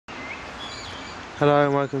Hello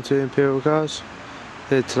and welcome to Imperial Cars.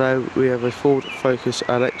 Here today we have a Ford Focus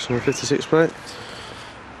LX on a 56 plate.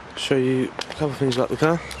 Show you a couple of things about the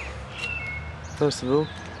car. First of all,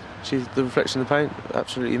 see the reflection of the paint,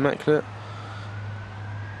 absolutely immaculate.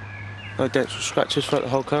 No dents or scratches throughout the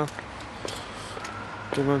whole car.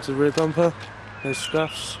 Going on to the rear bumper, no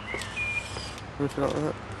scuffs, anything like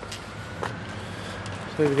that.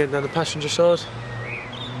 So we're getting down the passenger side.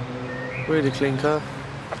 Really clean car.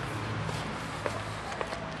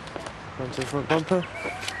 Onto the front bumper.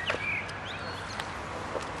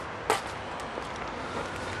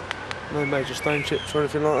 No major stone chips or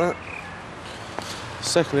anything like that.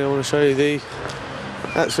 Secondly, I want to show you the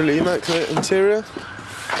absolutely immaculate interior.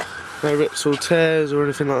 No rips or tears or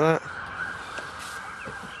anything like that.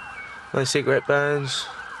 No cigarette bands.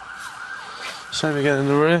 Same again in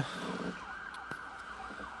the rear.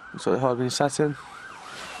 Looks like hardly satin.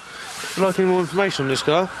 If you'd like any more information on this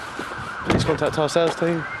car, please contact our sales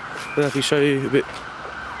team. We'll have you show you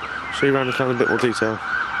around the car in a bit more detail.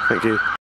 Thank you.